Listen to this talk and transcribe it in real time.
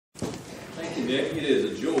Thank you, Nick. It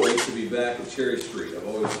is a joy to be back at Cherry Street. I've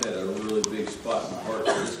always had a really big spot in my heart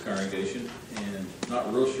for this congregation, and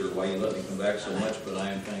not real sure why you let me come back so much, but I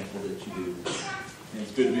am thankful that you do. And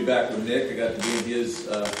it's good to be back with Nick. I got to be in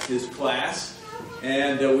his class,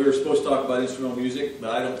 and we were supposed to talk about instrumental music, but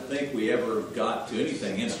I don't think we ever got to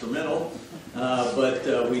anything instrumental.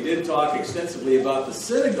 But we did talk extensively about the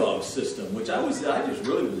synagogue system, which I just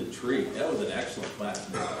really was intrigued. That was an excellent class.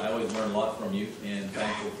 I always learn a lot from you, and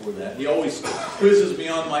thankful for that. He always quizzes me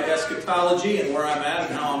on my eschatology and where I'm at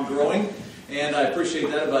and how I'm growing, and I appreciate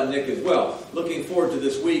that about Nick as well. Looking forward to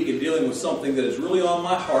this week and dealing with something that is really on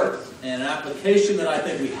my heart, and an application that I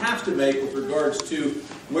think we have to make with regards to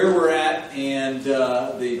where we're at and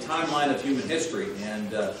the timeline of human history.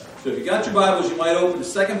 And so if you got your Bibles, you might open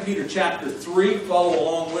to 2 Peter chapter 3. Follow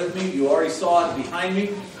along with me. You already saw it behind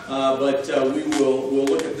me, but we'll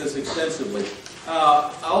look at this extensively.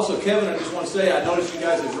 Also, Kevin, I just want to say, I noticed you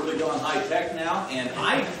guys have really gone high tech now, and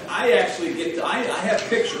I actually I have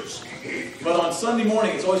pictures. But on Sunday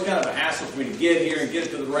morning, it's always kind of a hassle for me to get here and get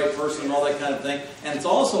it to the right person and all that kind of thing. And it's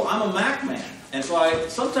also, I'm a Mac man. And so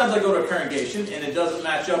sometimes I go to a congregation and it doesn't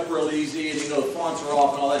match up real easy, and the fonts are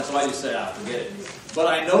off and all that, so I just say, forget it. But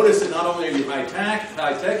I noticed that not only are you high tech,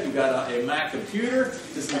 you've got a Mac computer.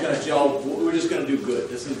 This is going to gel. We're just going to do good.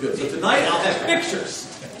 This is good. So tonight I'll have pictures.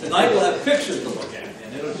 Tonight we'll have pictures to look at,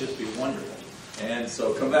 and it'll just be wonderful. And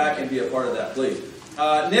so come back and be a part of that, please.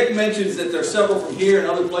 Nick mentions that there are several from here and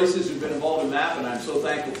other places who've been involved in MAP, and I'm so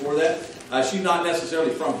thankful for that. She's not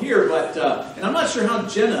necessarily from here, but and I'm not sure how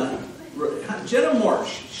Jenna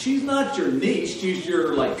Marsh, she's not your niece, she's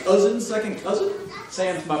your cousin, second cousin?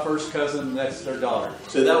 Sam's my first cousin, that's their daughter.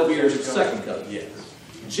 So that would be her second cousin. Yes.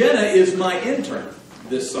 Jenna is my intern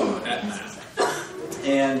this summer at MAP.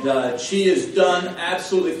 And she has done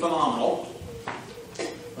absolutely phenomenal.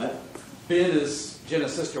 What? Ben is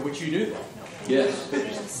Jenna's sister, which you knew that. Yes.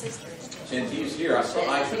 And he's here. I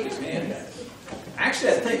shook his hand.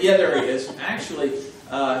 Actually, I think, yeah, there he is. Actually,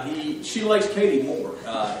 she likes Katie more.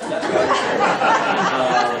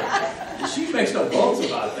 She makes no bones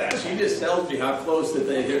about that. She just tells me how close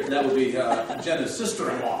that would be Jenna's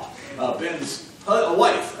sister-in-law, Ben's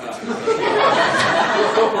wife.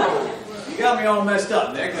 You got me all messed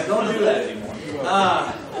up, Nick. Now don't do that anymore.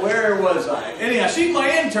 Where was I? Anyhow, she's my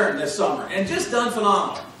intern this summer, and just done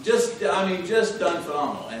phenomenal. Just done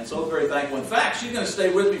phenomenal, and so very thankful. In fact, she's going to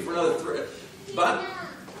stay with me for another about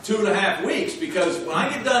 2.5 weeks, because when I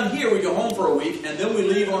get done here, we go home for a week, and then we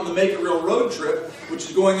leave on the Make It Real road trip, which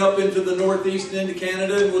is going up into the Northeast and into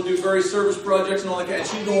Canada, and we'll do various service projects and all that kind of.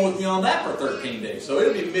 And she's going with me on that for 13 days. So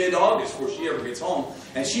it'll be mid-August before she ever gets home,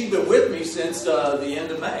 and she's been with me since the end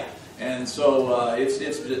of May. And so it's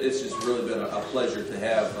just really been a pleasure to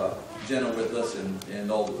have Jenna with us and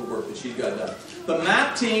all the good work that she's got done. The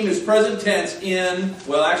MAP team is present tense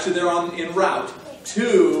they're en route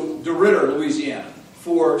to DeRidder, Louisiana,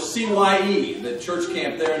 for CYE, the church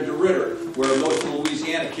camp there in DeRidder, where most of the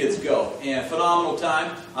Louisiana kids go. And phenomenal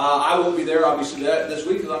time. I won't be there, obviously, this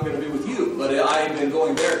week because I'm going to be with you. But I've been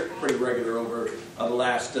going there pretty regular over the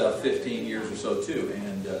last 15 years or so, too.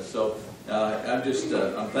 And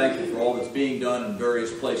I'm thankful for all that's being done in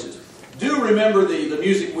various places. Do remember the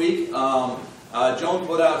Music Week. Joan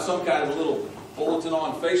put out some kind of a little bulletin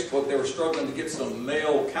on Facebook. They were struggling to get some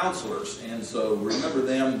male counselors. And so remember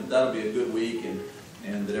them. That'll be a good week.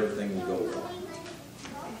 And that everything will go well.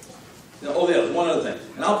 Now, one other thing,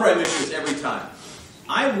 and I'll probably mention this every time.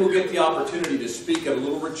 I will get the opportunity to speak at a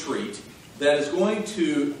little retreat that is going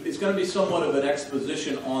to be somewhat of an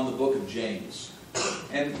exposition on the book of James.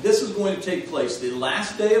 And this is going to take place the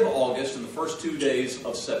last day of August and the first 2 days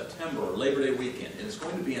of September, Labor Day weekend. And it's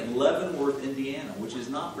going to be in Leavenworth, Indiana, which is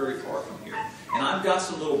not very far from here. And I've got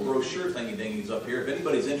some little brochure thingy-dingies up here. If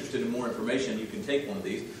anybody's interested in more information, you can take one of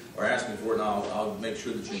these or ask me for it, and I'll make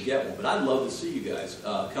sure that you get one. But I'd love to see you guys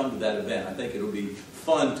come to that event. I think it'll be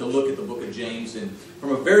fun to look at the book of James and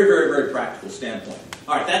from a very, very, very practical standpoint.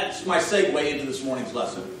 All right, that's my segue into this morning's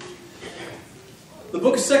lesson. The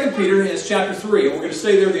book of 2 Peter is chapter 3, and we're going to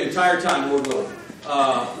stay there the entire time, Lord willing.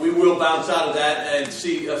 We will bounce out of that and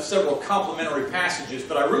see several complementary passages,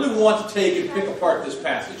 but I really want to take and pick apart this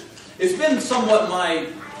passage. It's been somewhat my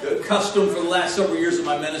custom for the last several years of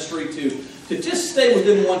my ministry to just stay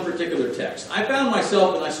within one particular text. I found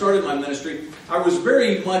myself, when I started my ministry, I was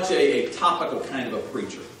very much a topical kind of a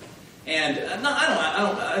preacher. And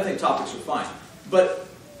I think topics are fine. But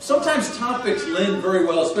sometimes topics lend very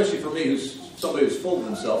well, especially for me, who's somebody who's full of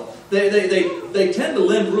themselves. They tend to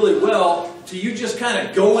lend really well to you just kind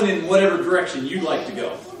of going in whatever direction you'd like to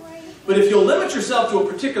go. But if you'll limit yourself to a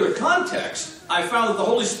particular context, I found that the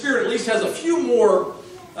Holy Spirit at least has a few more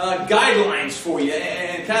guidelines for you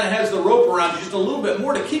and kind of has the rope around you just a little bit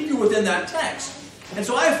more to keep you within that text. And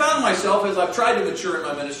so I found myself, as I've tried to mature in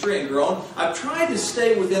my ministry and grown, I've tried to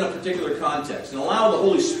stay within a particular context and allow the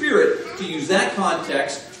Holy Spirit to use that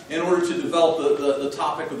context in order to develop the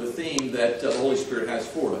topic of the theme that the Holy Spirit has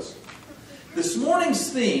for us. This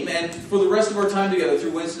morning's theme, and for the rest of our time together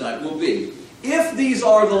through Wednesday night, will be, if these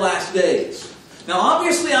are the last days. Now,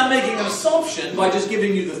 obviously, I'm making an assumption by just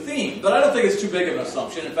giving you the theme, but I don't think it's too big of an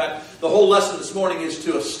assumption. In fact, the whole lesson this morning is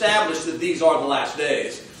to establish that these are the last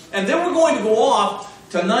days. And then we're going to go off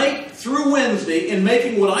tonight through Wednesday in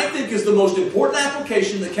making what I think is the most important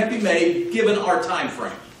application that can be made given our time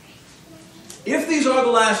frame. If these are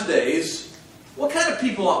the last days, what kind of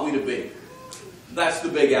people ought we to be? That's the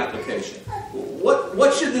big application.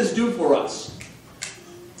 What should this do for us?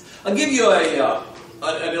 I'll give you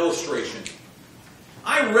an illustration.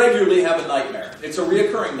 I regularly have a nightmare. It's a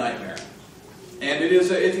reoccurring nightmare. And it is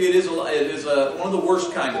one of the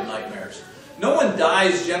worst kind of nightmares. No one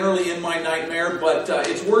dies generally in my nightmare, but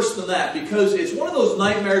it's worse than that because it's one of those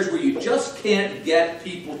nightmares where you just can't get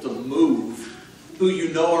people to move who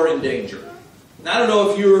you know are in danger. Now, I don't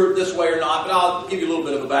know if you're this way or not, but I'll give you a little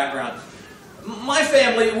bit of a background. My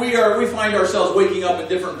family, we find ourselves waking up in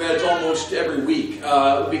different beds almost every week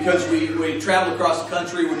because we travel across the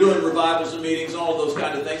country, we're doing revivals and meetings and all of those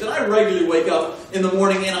kind of things. And I regularly wake up in the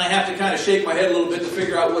morning and I have to kind of shake my head a little bit to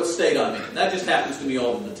figure out what state I'm in. That just happens to me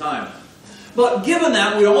all the time. But given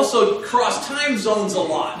that, we also cross time zones a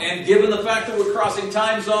lot. And given the fact that we're crossing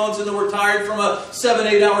time zones and that we're tired from a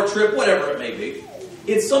 7-8 hour trip, whatever it may be,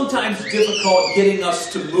 it's sometimes difficult getting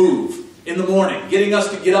us to move in the morning, getting us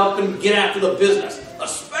to get up and get after the business,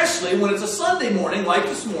 especially when it's a Sunday morning like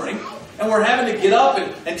this morning, and we're having to get up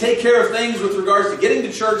and take care of things with regards to getting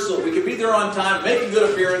to church so that we can be there on time, make a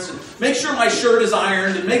good appearance, and make sure my shirt is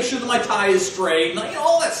ironed, and make sure that my tie is straight, and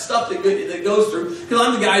all that stuff that goes through, because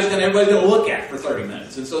I'm the guy who's everybody's going to look at for 30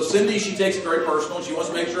 minutes. And so Cindy, she takes it very personal, and she wants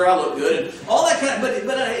to make sure I look good, and all that kind of,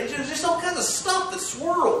 but there's just all kinds of stuff that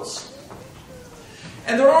swirls.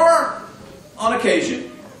 And there are, on occasion,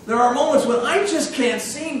 there are moments when I just can't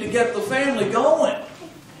seem to get the family going.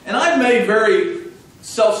 And I've made very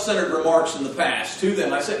self-centered remarks in the past to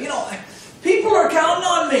them. I said, people are counting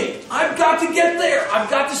on me. I've got to get there. I've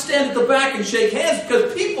got to stand at the back and shake hands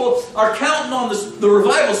because people are counting on the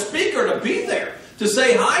revival speaker to be there, to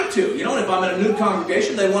say hi to. And if I'm in a new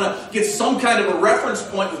congregation, they want to get some kind of a reference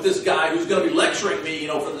point with this guy who's going to be lecturing me,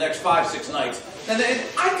 for the next 5-6 nights. And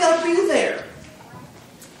I've got to be there.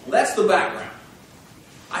 Well, that's the background.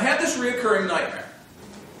 I have this reoccurring nightmare.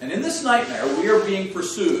 And in this nightmare, we are being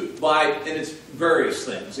pursued by, and it's various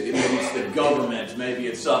things. Maybe it's the government, maybe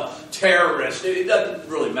it's a terrorist. It doesn't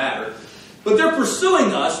really matter. But they're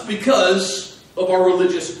pursuing us because of our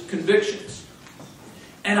religious convictions.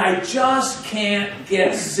 And I just can't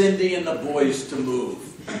get Cindy and the boys to move.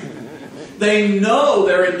 They know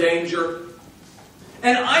they're in danger.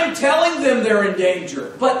 And I'm telling them they're in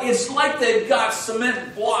danger. But it's like they've got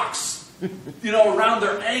cement blocks around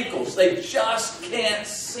their ankles. They just can't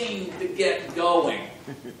seem to get going.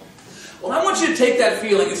 Well, I want you to take that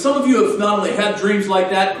feeling, and some of you have not only had dreams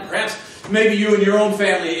like that, but perhaps maybe you and your own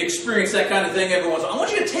family experience that kind of thing every once in a while. I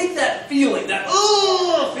want you to take that feeling, that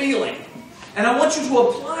feeling, and I want you to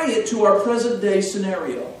apply it to our present day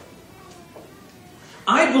scenario.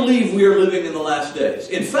 I believe we are living in the last days.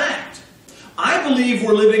 In fact, I believe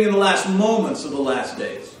we're living in the last moments of the last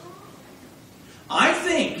days. I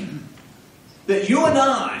think that you and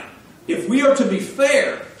I, if we are to be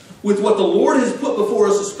fair with what the Lord has put before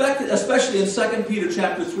us, especially in 2 Peter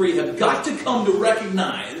chapter 3, have got to come to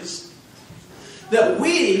recognize that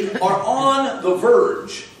we are on the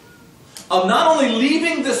verge of not only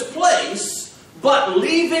leaving this place, but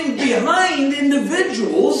leaving behind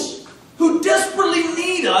individuals who desperately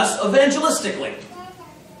need us evangelistically.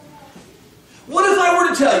 What if I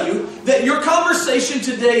were to tell you that your conversation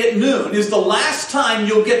today at noon is the last time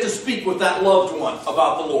you'll get to speak with that loved one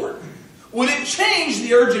about the Lord? Would it change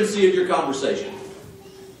the urgency of your conversation?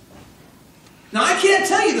 Now, I can't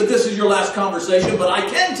tell you that this is your last conversation, but I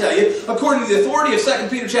can tell you, according to the authority of 2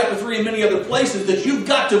 Peter chapter 3 and many other places, that you've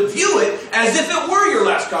got to view it as if it were your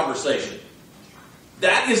last conversation.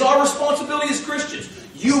 That is our responsibility as Christians.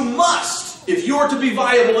 You must, if you are to be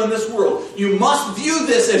viable in this world, you must view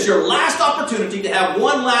this as your last opportunity to have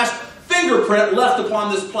one last fingerprint left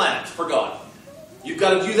upon this planet for God. You've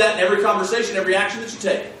got to view that in every conversation, every action that you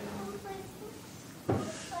take.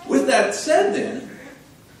 With that said then,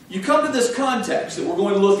 you come to this context that we're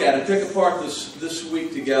going to look at and pick apart this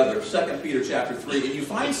week together, 2 Peter chapter 3, and you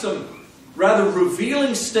find some rather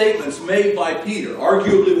revealing statements made by Peter,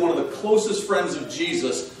 arguably one of the closest friends of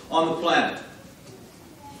Jesus on the planet.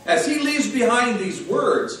 As he leaves behind these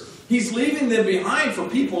words, he's leaving them behind for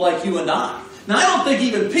people like you and I. Now, I don't think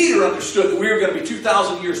even Peter understood that we were going to be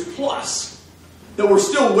 2,000 years plus, that we're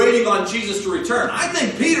still waiting on Jesus to return. I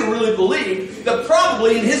think Peter really believed that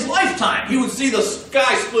probably in his lifetime he would see the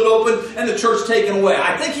sky split open and the church taken away.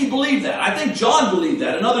 I think he believed that. I think John believed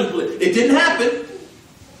that and others believed it. It didn't happen.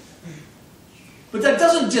 But that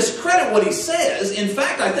doesn't discredit what he says. In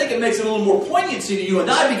fact, I think it makes it a little more poignancy to you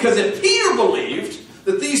and I, because if Peter believed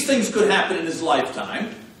that these things could happen in his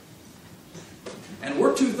lifetime, and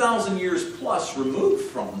we're 2,000 years plus removed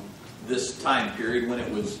from this time period when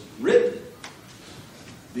it was written,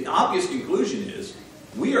 the obvious conclusion is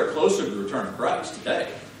we are closer to the return of Christ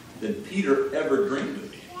today than Peter ever dreamed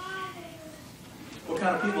of being. What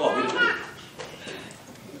kind of people ought we to be?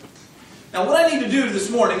 Now, what I need to do this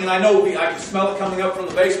morning, and I know I can smell it coming up from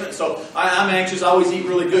the basement, so I'm anxious. I always eat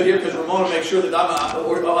really good here because Ramona makes sure that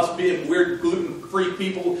us being weird gluten-free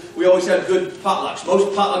people, we always have good potlucks.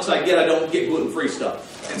 Most potlucks I don't get gluten-free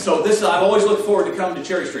stuff. And so I've always looked forward to coming to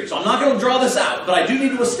Cherry Street. So I'm not going to draw this out, but I do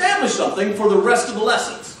need to establish something for the rest of the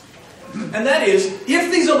lessons. And that is, if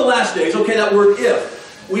these are the last days, okay, that word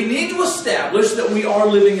if, we need to establish that we are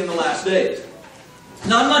living in the last days.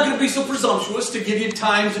 Now, I'm not going to be so presumptuous to give you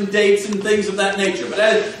times and dates and things of that nature. But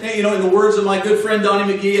as, in the words of my good friend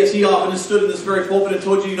Donnie McGee, as he often has stood in this very pulpit and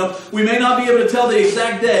told you, we may not be able to tell the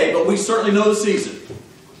exact day, but we certainly know the season.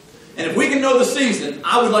 And if we can know the season,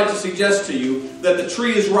 I would like to suggest to you that the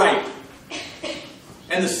tree is ripe.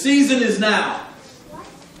 And the season is now.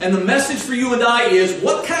 And the message for you and I is,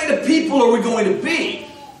 what kind of people are we going to be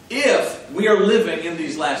if we are living in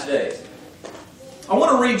these last days? I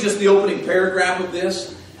want to read just the opening paragraph of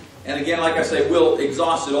this. And again, like I say, we'll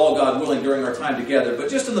exhaust it all, God willing, during our time together. But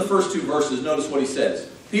just in the first two verses, notice what he says.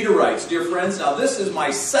 Peter writes, "Dear friends, now this is my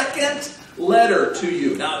second letter to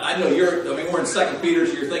you." Now, I know we're in 2 Peter,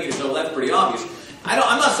 so you're thinking, so that's pretty obvious.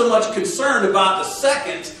 I'm not so much concerned about the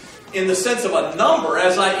second in the sense of a number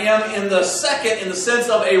as I am in the second in the sense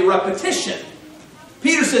of a repetition.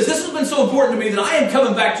 Peter says, this has been so important to me that I am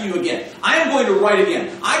coming back to you again. I am going to write again.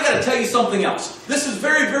 I've got to tell you something else. This is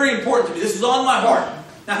very, very important to me. This is on my heart.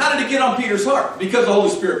 Now, how did it get on Peter's heart? Because the Holy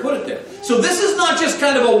Spirit put it there. So this is not just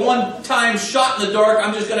kind of a one-time shot in the dark.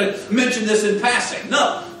 I'm just going to mention this in passing.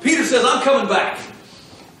 No. Peter says, I'm coming back.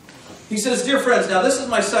 He says, dear friends, now this is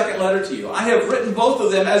my second letter to you. I have written both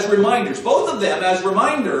of them as reminders. Both of them as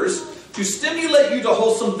reminders to stimulate you to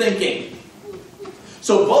wholesome thinking.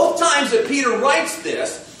 So both times that Peter writes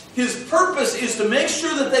this, his purpose is to make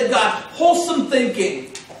sure that they've got wholesome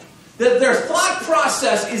thinking. That their thought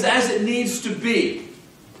process is as it needs to be.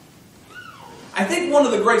 I think one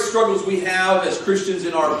of the great struggles we have as Christians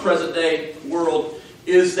in our present day world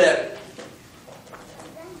is that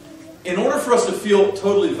in order for us to feel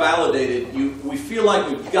totally validated, we feel like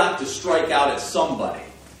we've got to strike out at somebody.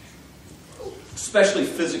 Especially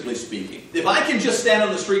physically speaking. If I can just stand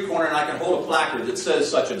on the street corner and I can hold a placard that says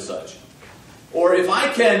such and such. Or if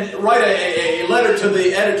I can write a letter to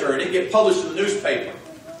the editor and it gets published in the newspaper.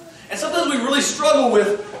 And sometimes we really struggle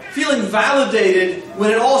with feeling validated when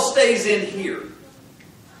it all stays in here.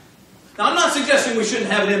 Now, I'm not suggesting we shouldn't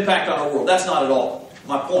have an impact on our world. That's not at all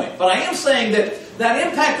my point. But I am saying that that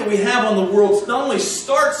impact that we have on the world not only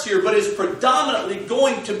starts here, but is predominantly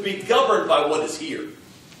going to be governed by what is here.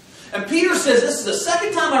 And Peter says, this is the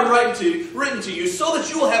second time I've written to you so that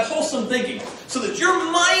you will have wholesome thinking. So that your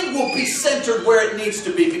mind will be centered where it needs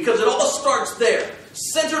to be. Because it all starts there.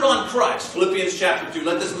 Centered on Christ. Philippians chapter 2.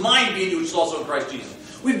 Let this mind be in you which is also in Christ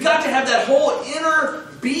Jesus. We've got to have that whole inner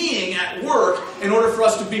being at work in order for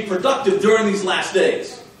us to be productive during these last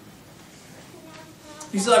days.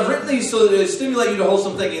 He said, I've written these so that they stimulate you to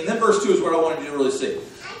wholesome thinking. And then verse 2 is what I wanted you to really see.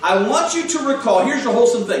 I want you to recall, here's your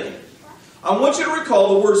wholesome thinking. I want you to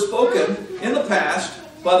recall the words spoken in the past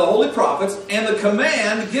by the holy prophets and the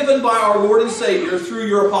command given by our Lord and Savior through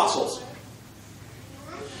your apostles.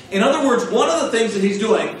 In other words, one of the things that he's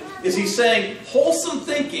doing is he's saying wholesome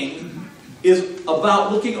thinking is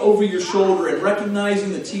about looking over your shoulder and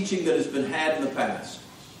recognizing the teaching that has been had in the past.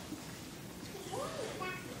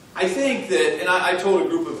 I think that, and I told a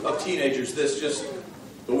group of teenagers this just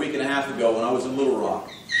a week and a half ago when I was in Little Rock.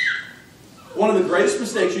 One of the greatest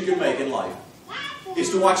mistakes you can make in life is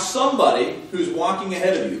to watch somebody who's walking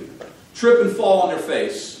ahead of you trip and fall on their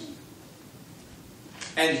face,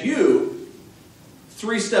 and you,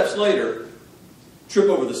 3 steps later, trip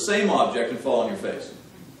over the same object and fall on your face.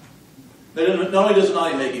 Not only does it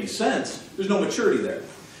not make any sense, there's no maturity there.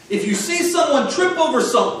 If you see someone trip over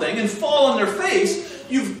something and fall on their face,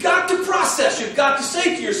 you've got to process, you've got to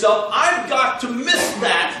say to yourself, I've got to miss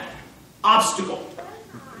that obstacle.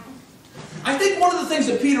 I think one of the things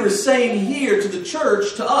that Peter is saying here to the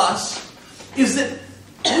church, to us, is that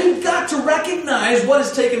we've got to recognize what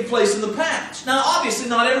has taken place in the past. Now, obviously,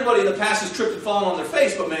 not everybody in the past has tripped and fallen on their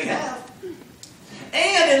face, but many have.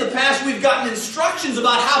 And in the past, we've gotten instructions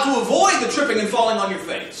about how to avoid the tripping and falling on your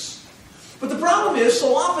face. But the problem is,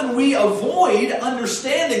 so often we avoid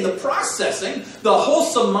understanding the processing, the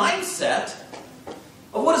wholesome mindset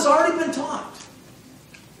of what has already been taught.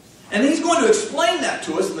 And he's going to explain that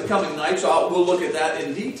to us in the coming night, so we'll look at that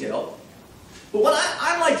in detail. But what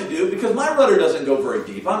I like to do, because my rudder doesn't go very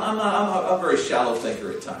deep, I'm a very shallow thinker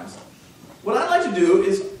at times. What I like to do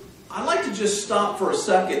is, I like to just stop for a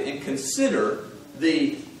second and consider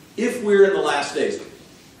if we're in the last days.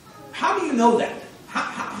 How do you know that?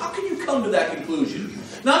 How can you come to that conclusion?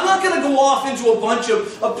 Now, I'm not going to go off into a bunch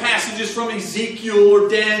of passages from Ezekiel or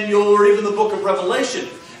Daniel or even the book of Revelation,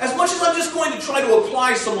 as much as I'm just going to try to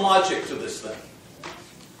apply some logic to this thing.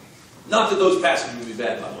 Not that those passages would be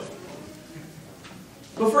bad, by the way.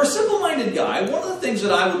 But for a simple-minded guy, one of the things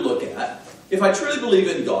that I would look at, if I truly believe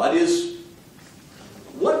in God, is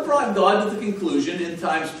what brought God to the conclusion in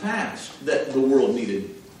times past that the world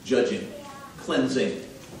needed judging, cleansing,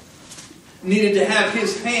 needed to have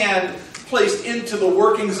His hand placed into the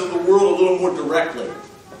workings of the world a little more directly.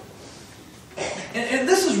 And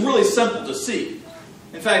this is really simple to see.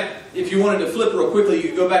 In fact, if you wanted to flip real quickly, you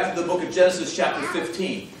could go back to the book of Genesis chapter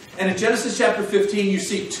 15. And in Genesis chapter 15, you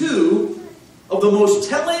see two of the most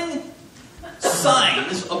telling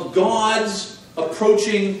signs of God's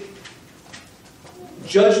approaching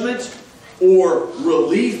judgment or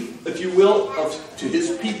relief, if you will, to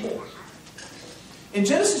His people. In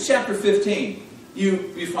Genesis chapter 15,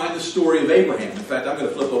 you find the story of Abraham. In fact, I'm going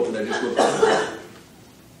to flip open there just real quick.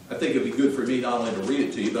 I think it would be good for me not only to read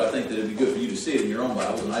it to you, but I think that it would be good for you to see it in your own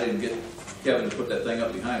Bibles. And I didn't get Kevin to put that thing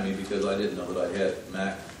up behind me because I didn't know that I had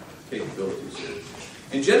Mac capabilities here.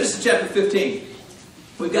 In Genesis chapter 15,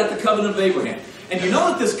 we've got the covenant of Abraham. And you know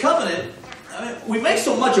that this covenant, we make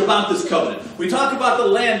so much about this covenant. We talk about the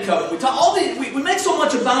land covenant. We make so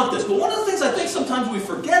much about this. But one of the things I think sometimes we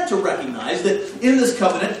forget to recognize that in this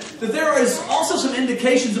covenant, that there is also some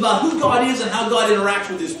indications about who God is and how God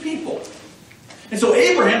interacts with His people. And so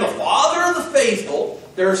Abraham, the father of the faithful,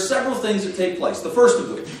 there are several things that take place. The first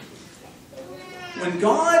of which, when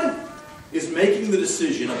God is making the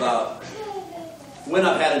decision about when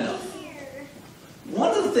I've had enough,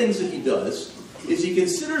 one of the things that He does is He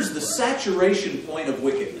considers the saturation point of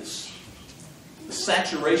wickedness. The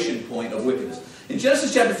saturation point of wickedness. In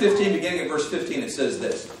Genesis chapter 15, beginning at verse 15, it says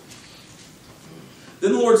this.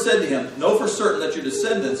 Then the Lord said to him, know for certain that your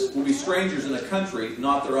descendants will be strangers in a country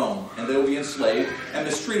not their own, and they will be enslaved and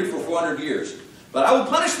mistreated for 400 years. But I will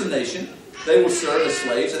punish the nation, they will serve as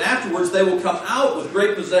slaves, and afterwards they will come out with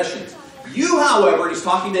great possessions. You, however, and he's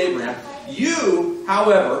talking to Abraham, you,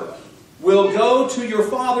 however, will go to your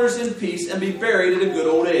fathers in peace and be buried at a good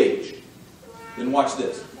old age. Then watch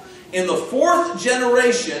this. In the 4th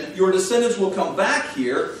generation, your descendants will come back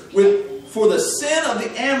here for the sin of the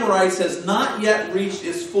Amorites has not yet reached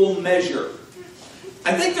its full measure.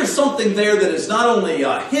 I think there's something there that is not only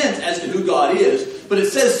a hint as to who God is, but it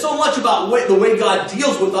says so much about the way God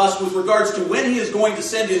deals with us with regards to when He is going to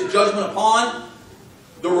send His judgment upon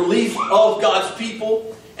the relief of God's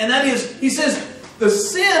people. And that is, He says, the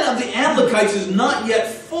sin of the Amalekites is not yet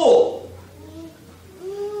full.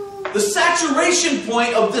 The saturation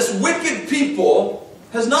point of this wicked people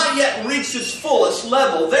has not yet reached its fullest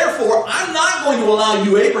level. Therefore, I'm not going to allow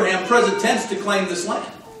you, Abraham, present tense, to claim this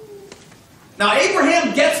land. Now,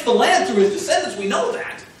 Abraham gets the land through his descendants. We know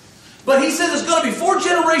that. But he says it's going to be 4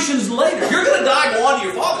 generations later. You're going to die, go on to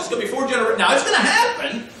your father. It's going to be 4 generations. Now, it's going to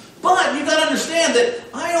happen. But you've got to understand that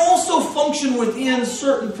I also function within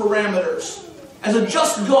certain parameters. As a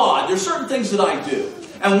just God, there's certain things that I do.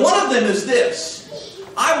 And one of them is this.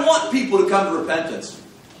 I want people to come to repentance.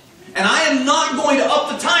 And I am not going to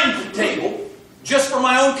up the timetable just for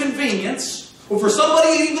my own convenience or for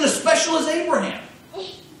somebody even as special as Abraham.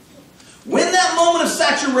 When that moment of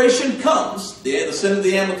saturation comes, the sin of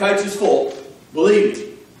the Amalekites is full, believe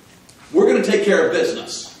me, we're going to take care of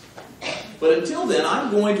business. But until then, I'm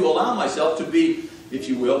going to allow myself to be, if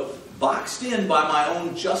you will, boxed in by my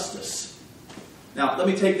own justice. Now, let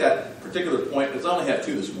me take that particular point, because I only have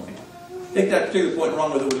 2 this morning. Take that particular point and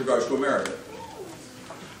run with it with regards to America.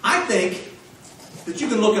 I think that you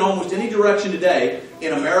can look in almost any direction today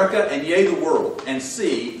in America and yea, the world, and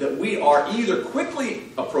see that we are either quickly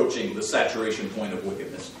approaching the saturation point of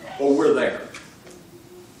wickedness, or we're there.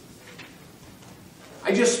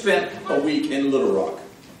 I just spent a week in Little Rock.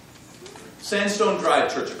 Sandstone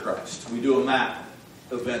Drive Church of Christ. We do a map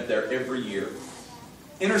event there every year.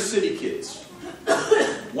 Inner city kids.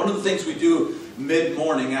 One of the things we do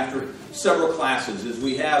mid-morning after several classes is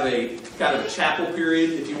we have a kind of a chapel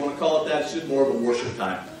period, if you want to call it that. It's just more of a worship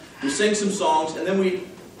time. We sing some songs, and then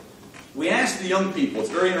we ask the young people. It's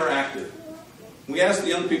very interactive. We ask the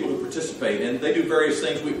young people to participate, and they do various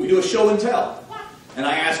things. We do a show and tell. And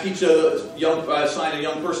I ask each assign a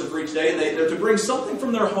young person for each day, and they're to bring something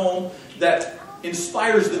from their home that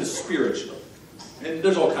inspires them spiritually. And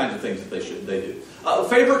there's all kinds of things that they do. A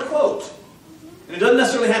favorite quote. And it doesn't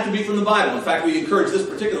necessarily have to be from the Bible. In fact, we encourage this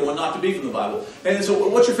particular one not to be from the Bible. And so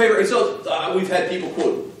what's your favorite? So we've had people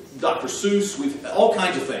quote Dr. Seuss. We've all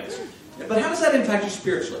kinds of things. But how does that impact you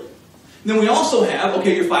spiritually? And then we also have,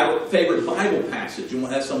 okay, your favorite Bible passage. And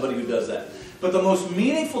we'll have somebody who does that. But the most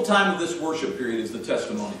meaningful time of this worship period is the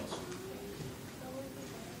testimonials.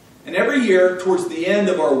 And every year, towards the end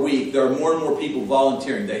of our week, there are more and more people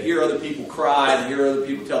volunteering. They hear other people cry, they hear other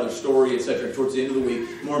people tell their story, etc. Towards the end of the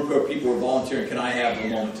week, more and more people are volunteering. Can I have a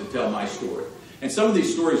moment to tell my story? And some of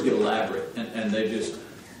these stories get elaborate, and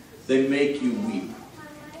they make you weep.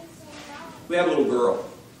 We have a little girl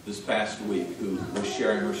this past week who was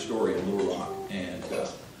sharing her story in Little Rock. And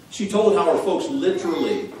she told how her folks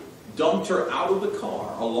literally dumped her out of the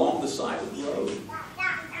car along the side of the road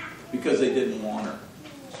because they didn't want her.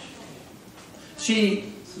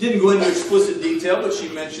 She didn't go into explicit detail, but she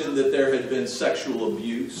mentioned that there had been sexual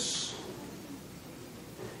abuse.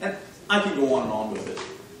 And I can go on with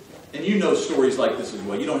it. And you know stories like this as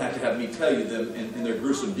well. You don't have to have me tell you them in their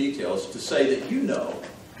gruesome details to say that you know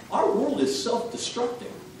our world is self-destructing.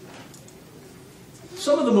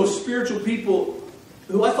 Some of the most spiritual people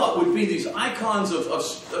who I thought would be these icons of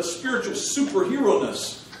spiritual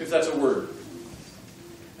superhero-ness, if that's a word,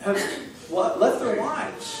 have left their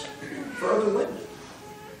lives for other women.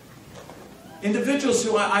 Individuals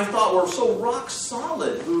who I thought were so rock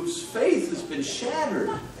solid, whose faith has been shattered,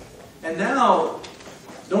 and now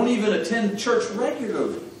don't even attend church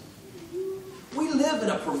regularly. We live in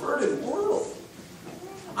a perverted world.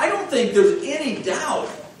 I don't think there's any doubt,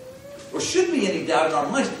 or should be any doubt in our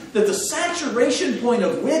minds, that the saturation point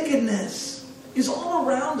of wickedness is all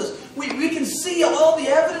around us. We can see all the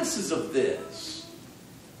evidences of this.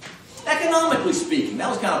 Economically speaking, that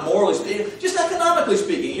was kind of morally speaking, just economically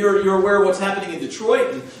speaking, you're aware of what's happening in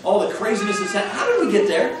Detroit and all the craziness that's happening. How did we get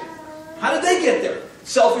there? How did they get there?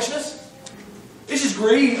 Selfishness? It's just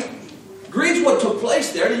greed. Greed's what took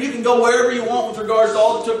place there. And you can go wherever you want with regards to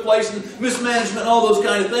all that took place and mismanagement and all those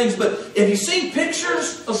kind of things. But have you seen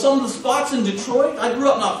pictures of some of the spots in Detroit? I grew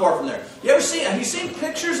up not far from there. Have you seen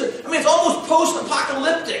pictures? It's almost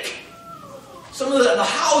post-apocalyptic. Some of the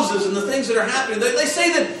houses and the things that are happening. They say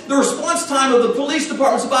that the response time of the police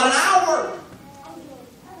department is about an hour.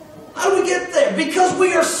 How do we get there? Because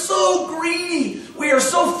we are so greedy. We are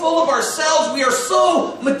so full of ourselves. We are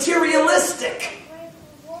so materialistic.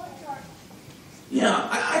 Yeah,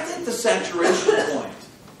 I think the saturation point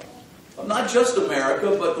of not just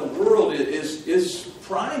America, but the world is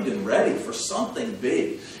primed and ready for something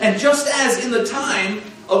big. And just as in the time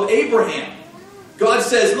of Abraham, God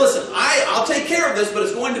says, listen, I'll take care of this, but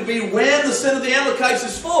it's going to be when the sin of the Amalekites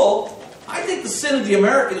is full. I think the sin of the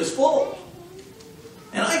American is full.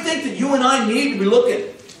 And I think that you and I need to be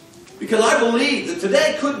looking. Because I believe that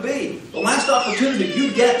today could be the last opportunity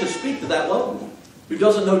you get to speak to that loved one who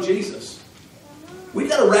doesn't know Jesus. We've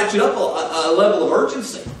got to ratchet up a level of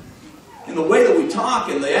urgency in the way that we talk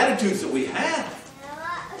and the attitudes that we have.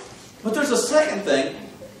 But there's a second thing,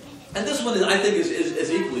 and this one I think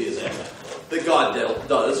is equally as evident, that God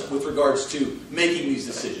does with regards to making these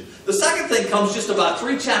decisions. The second thing comes just about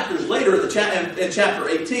 3 chapters later in chapter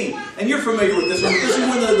 18. And you're familiar with this one. This is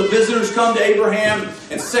when the visitors come to Abraham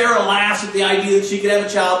and Sarah laughs at the idea that she could have a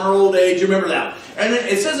child in her old age. You remember that? And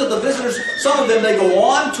it says that the visitors, some of them, they go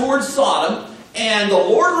on towards Sodom, and the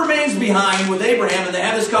Lord remains behind with Abraham, and they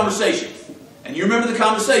have this conversation. And you remember the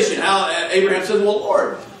conversation, how Abraham says, well,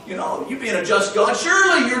 Lord, you being a just God,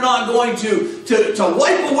 surely you're not going to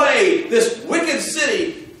wipe away this wicked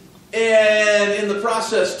city and in the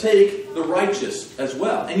process take the righteous as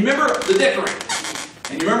well. And you remember the dickering.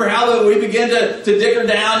 And you remember how we begin to dicker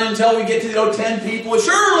down until we get to 10 people.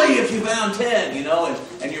 Surely if you found 10,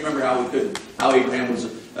 and you remember how Abraham was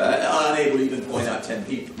unable to even point out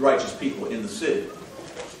 10 righteous people in the city.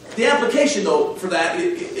 The application, though, for that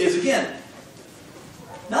is again,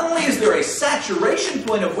 not only is there a saturation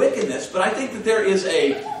point of wickedness, but I think that there is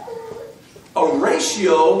a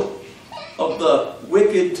ratio of the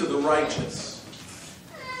wicked to the righteous.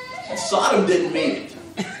 And Sodom didn't meet it.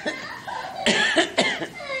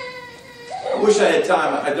 I wish I had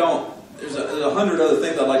time. I don't. there's 100 other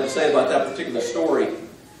things I'd like to say about that particular story.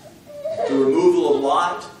 The removal of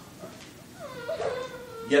Lot,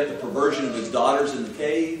 yet the perversion of his daughters in the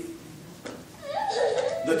cave,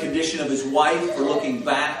 the condition of his wife for looking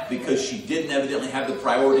back because she didn't evidently have the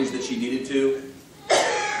priorities that she needed to.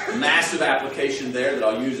 Massive application there that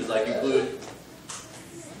I'll use as I conclude.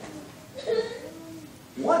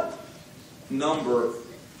 What number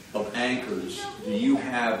of anchors do you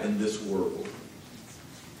have in this world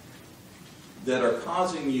that are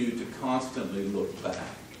causing you to constantly look back?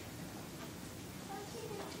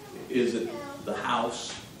 Is it the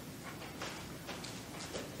house?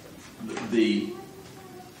 The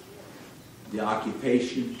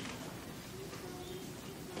occupation?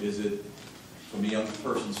 Is it, from a young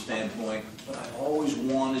person's standpoint, what I've always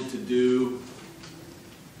wanted to do?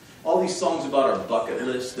 All these songs about our bucket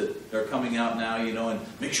list that are coming out now, and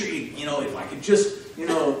make sure if I could just,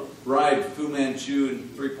 ride Fu Manchu in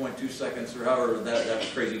 3.2 seconds or however that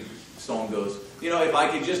crazy song goes. If I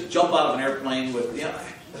could just jump out of an airplane with,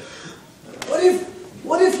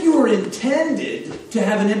 What if you were intended to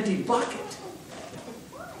have an empty bucket?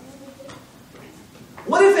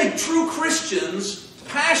 What if a true Christian's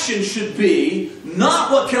passion should be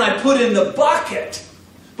not what can I put in the bucket,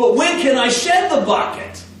 but when can I shed the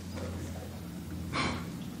bucket?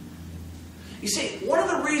 You see, one of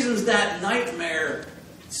the reasons that nightmare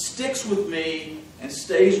sticks with me and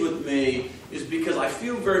stays with me is because I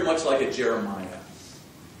feel very much like a Jeremiah.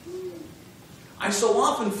 I so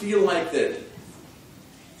often feel like that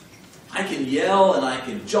I can yell and I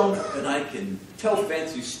can jump and I can tell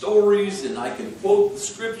fancy stories and I can quote the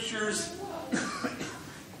scriptures,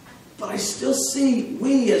 but I still see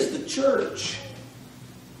we as the church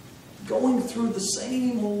going through the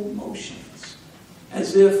same old motions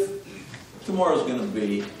as if tomorrow's going to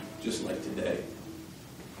be just like today.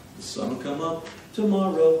 The sun will come up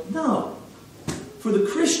tomorrow. No. For the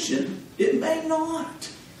Christian, it may not.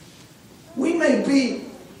 We may be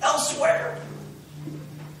elsewhere.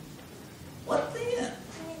 What then?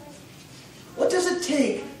 What does it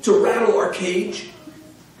take to rattle our cage?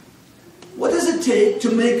 What does it take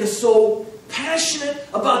to make us so passionate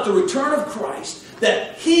about the return of Christ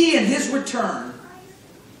that He and His return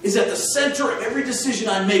is at the center of every decision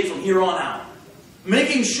I make from here on out?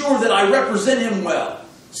 Making sure that I represent Him well,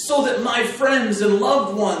 so that my friends and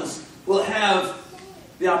loved ones will have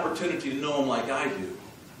the opportunity to know Him like I do.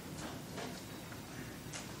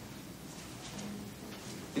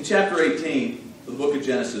 In chapter 18 of the book of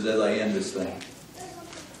Genesis, as I end this thing,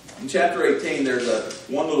 in chapter 18 there's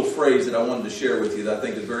one little phrase that I wanted to share with you that I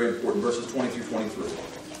think is very important, verses 20 through 23.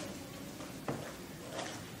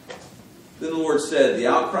 Then the Lord said, "The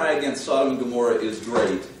outcry against Sodom and Gomorrah is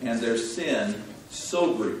great, and their sin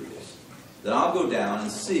so grievous, that I'll go down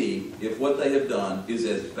and see if what they have done is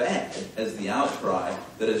as bad as the outcry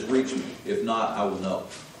that has reached me. If not, I will know."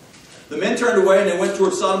 The men turned away and they went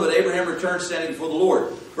toward Sodom, but Abraham returned standing before the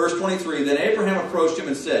Lord. Verse 23, Then Abraham approached him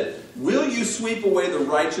and said, "Will you sweep away the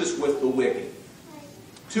righteous with the wicked?"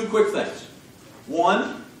 Two quick things.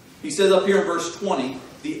 One, he says up here in verse 20,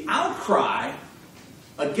 the outcry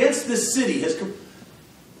against this city has come.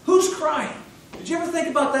 Who's crying? Did you ever think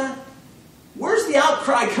about that? Where's the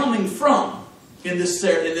outcry coming from in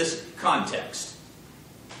this context?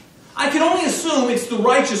 I can only assume it's the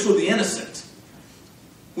righteous or the innocent.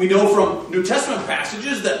 We know from New Testament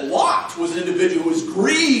passages that Lot was an individual who was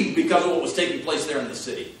grieved because of what was taking place there in the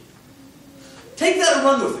city. Take that and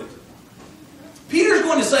run with it. Peter is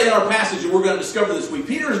going to say in our passage that we're going to discover this week,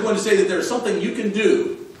 Peter is going to say that there's something you can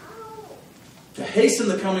do to hasten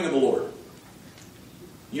the coming of the Lord.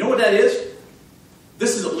 You know what that is?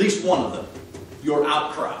 This is at least one of them. Your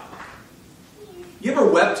outcry. You ever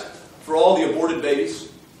wept for all the aborted babies?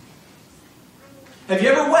 Have you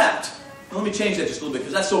ever wept? Let me change that just a little bit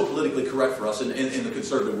because that's so politically correct for us in the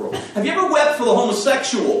conservative world. Have you ever wept for the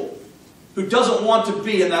homosexual who doesn't want to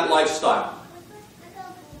be in that lifestyle?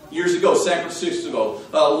 Years ago, San Francisco,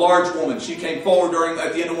 a large woman, she came forward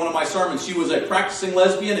at the end of one of my sermons. She was a practicing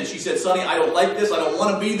lesbian and she said, "Sonny, I don't like this, I don't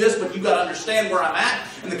want to be this, but you've got to understand where I'm at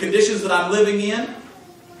and the conditions that I'm living in."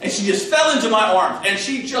 And she just fell into my arms and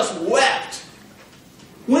she just wept.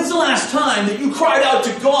 When's the last time that you cried out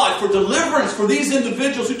to God for deliverance for these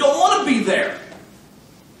individuals who don't want to be there?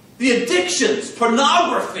 The addictions,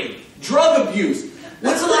 pornography, drug abuse.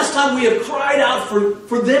 When's the last time we have cried out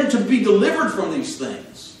for them to be delivered from these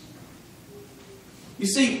things? You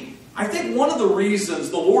see, I think one of the reasons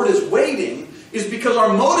the Lord is waiting is because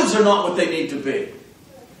our motives are not what they need to be.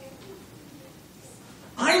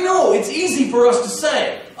 I know it's easy for us to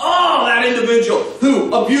say, Oh, that individual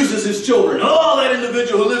who abuses his children. Oh, that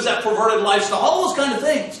individual who lives that perverted lifestyle. All those kind of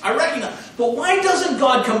things. I recognize. But why doesn't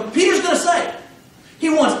God come? Peter's going to say, he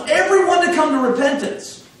wants everyone to come to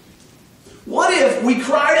repentance. What if we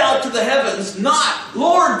cried out to the heavens, not,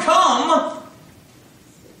 Lord, come.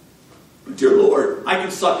 But dear Lord, I can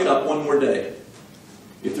suck it up one more day.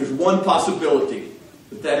 If there's one possibility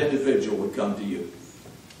that that individual would come to you.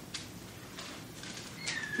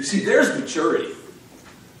 You see, there's maturity.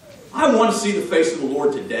 I want to see the face of the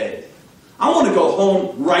Lord today. I want to go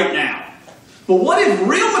home right now. But what if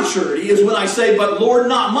real maturity is when I say, but Lord,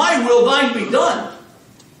 not my will, thine be done?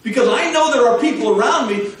 Because I know there are people around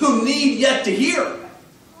me who need yet to hear.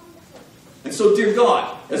 And so, dear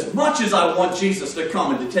God, as much as I want Jesus to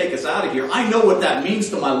come and to take us out of here, I know what that means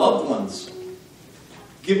to my loved ones.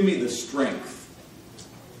 Give me the strength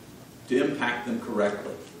to impact them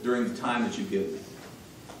correctly during the time that you give me.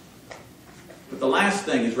 But the last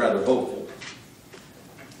thing is rather hopeful.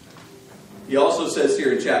 He also says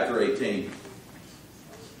here in chapter 18,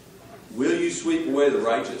 will you sweep away the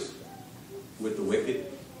righteous with the wicked?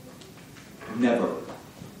 Never.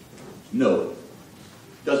 No.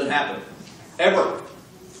 Doesn't happen. Ever.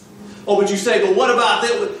 Oh, but you say, but what about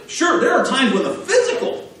that? Sure, there are times when the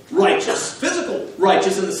physical righteous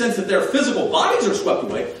in the sense that their physical bodies are swept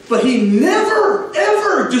away, but he never,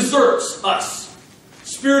 ever deserts us,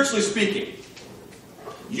 spiritually speaking.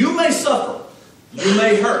 You may suffer, you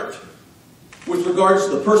may hurt, with regards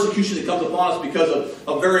to the persecution that comes upon us because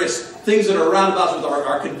of various things that are around about us with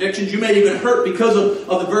our convictions. You may even hurt because of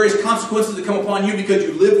the various consequences that come upon you because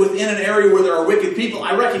you live within an area where there are wicked people.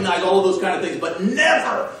 I recognize all of those kind of things, but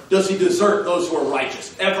never does he desert those who are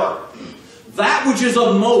righteous. Ever. That which is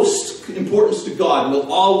of most importance to God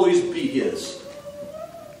will always be his.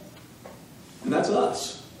 And that's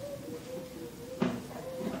us.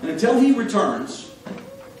 And until he returns,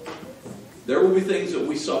 there will be things that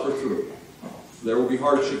we suffer through. There will be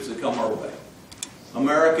hardships that come our way.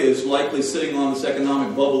 America is likely sitting on this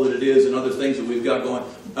economic bubble that it is and other things that we've got going.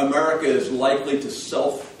 America is likely to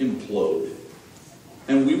self-implode.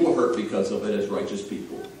 And we will hurt because of it as righteous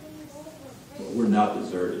people. But we're not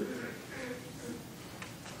deserted.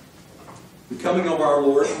 The coming of our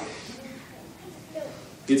Lord,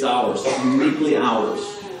 it's ours, uniquely ours.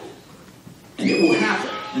 And it will happen.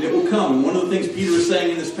 And it will come. And one of the things Peter is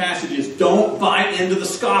saying in this passage is don't buy into the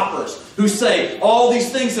scoffers who say all these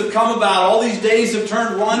things have come about, all these days have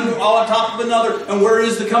turned one all on top of another, and where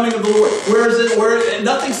is the coming of the Lord? Where is it? And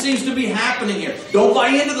nothing seems to be happening here. Don't buy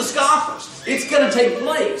into the scoffers. It's going to take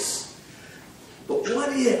place. But what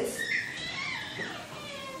if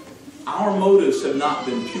our motives have not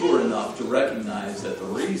been pure enough to recognize that the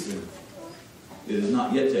reason it has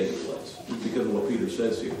not yet taken place is because of what Peter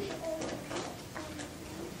says here?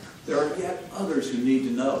 There are yet others who need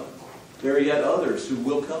to know. There are yet others who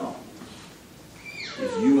will come.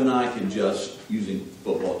 If you and I can just, using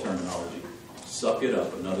football terminology, suck it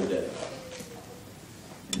up another day.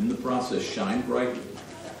 And in the process, shine brightly.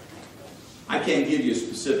 I can't give you a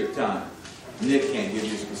specific time. Nick can't give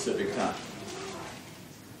you a specific time.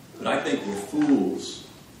 But I think we're fools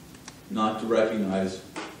not to recognize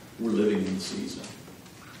we're living in the season.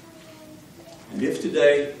 And if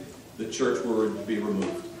today the church were to be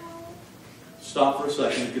removed, stop for a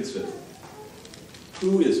second and consider.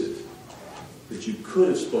 Who is it that you could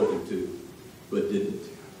have spoken to but didn't?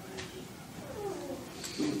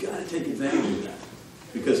 We've got to take advantage of that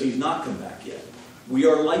because he's not come back yet. We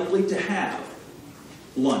are likely to have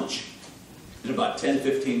lunch in about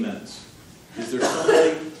 10-15 minutes. Is there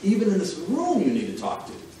somebody, even in this room, you need to talk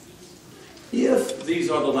to? If these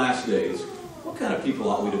are the last days, what kind of people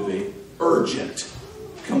ought we to be? Urgent.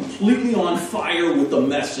 Completely on fire with the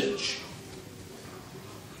message.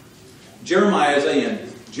 Jeremiah, as I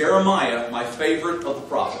end, Jeremiah, my favorite of the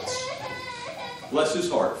prophets. Bless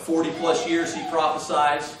his heart. 40 plus years he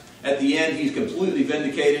prophesies. At the end, he's completely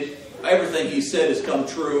vindicated. Everything he said has come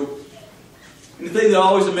true. And the thing that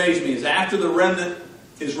always amazed me is after the remnant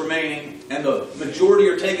is remaining and the majority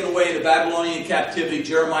are taken away into Babylonian captivity,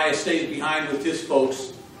 Jeremiah stays behind with his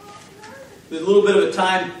folks. There's a little bit of a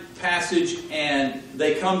time passage, and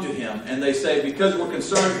they come to him and they say, because we're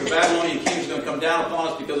concerned the Babylonian king is going to come down upon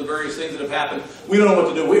us because of various things that have happened, we don't know what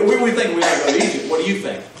to do. We think we ought to go to Egypt. What do you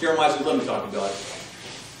think? Jeremiah says, let me talk to God.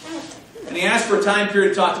 And he asks for a time period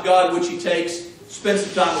to talk to God, which he takes, spends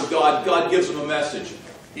some time with God. God gives him a message.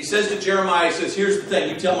 He says to Jeremiah, he says, here's the thing,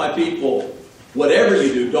 you tell my people, whatever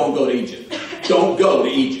you do, don't go to Egypt. Don't go to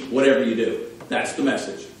Egypt, whatever you do. That's the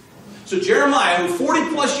message. So Jeremiah, who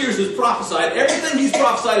 40 plus years has prophesied, everything he's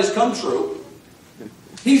prophesied has come true.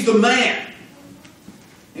 He's the man.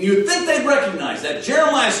 And And you would think they'd recognize that.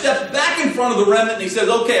 Jeremiah steps back in front of the remnant and he says,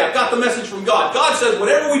 okay, I've got the message from God. God says,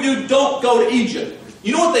 whatever we do, don't go to Egypt.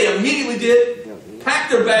 You know what they immediately did?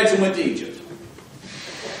 Packed their bags and went to Egypt.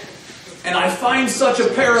 And I find such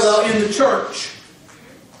a parallel in the church.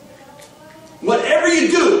 Whatever you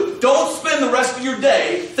do, don't spend the rest of your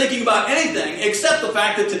day thinking about anything except the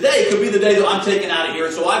fact that today could be the day that I'm taken out of here,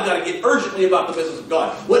 and so I've got to get urgently about the business of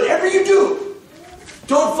God. Whatever you do,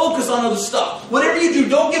 don't focus on other stuff. Whatever you do,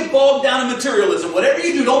 don't get bogged down in materialism. Whatever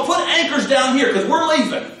you do, don't put anchors down here because we're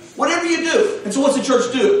leaving. Whatever you do. And so what's the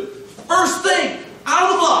church do? First thing, out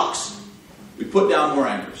of the box, we put down more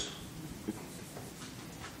anchors.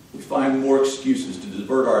 We find more excuses to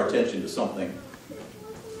divert our attention to something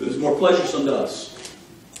that is more pleasuresome to us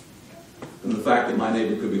than the fact that my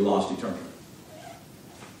neighbor could be lost eternally.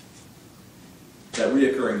 That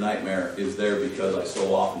reoccurring nightmare is there because I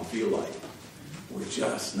so often feel like we're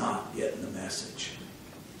just not getting the message.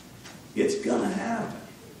 It's going to happen.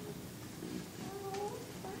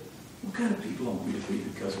 What kind of people are we to be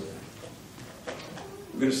because of that?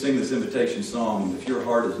 We're going to sing this invitation song, and if your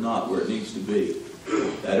heart is not where it needs to be,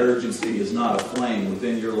 that urgency is not a flame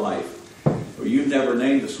within your life, or you've never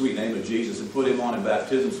named the sweet name of Jesus and put him on in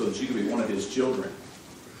baptism so that you can be one of his children,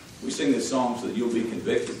 we sing this song so that you'll be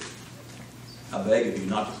convicted. I beg of you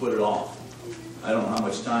not to put it off. I don't know how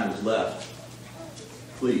much time is left.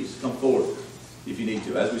 Please, come forward if you need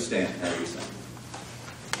to, as we stand, as we sing.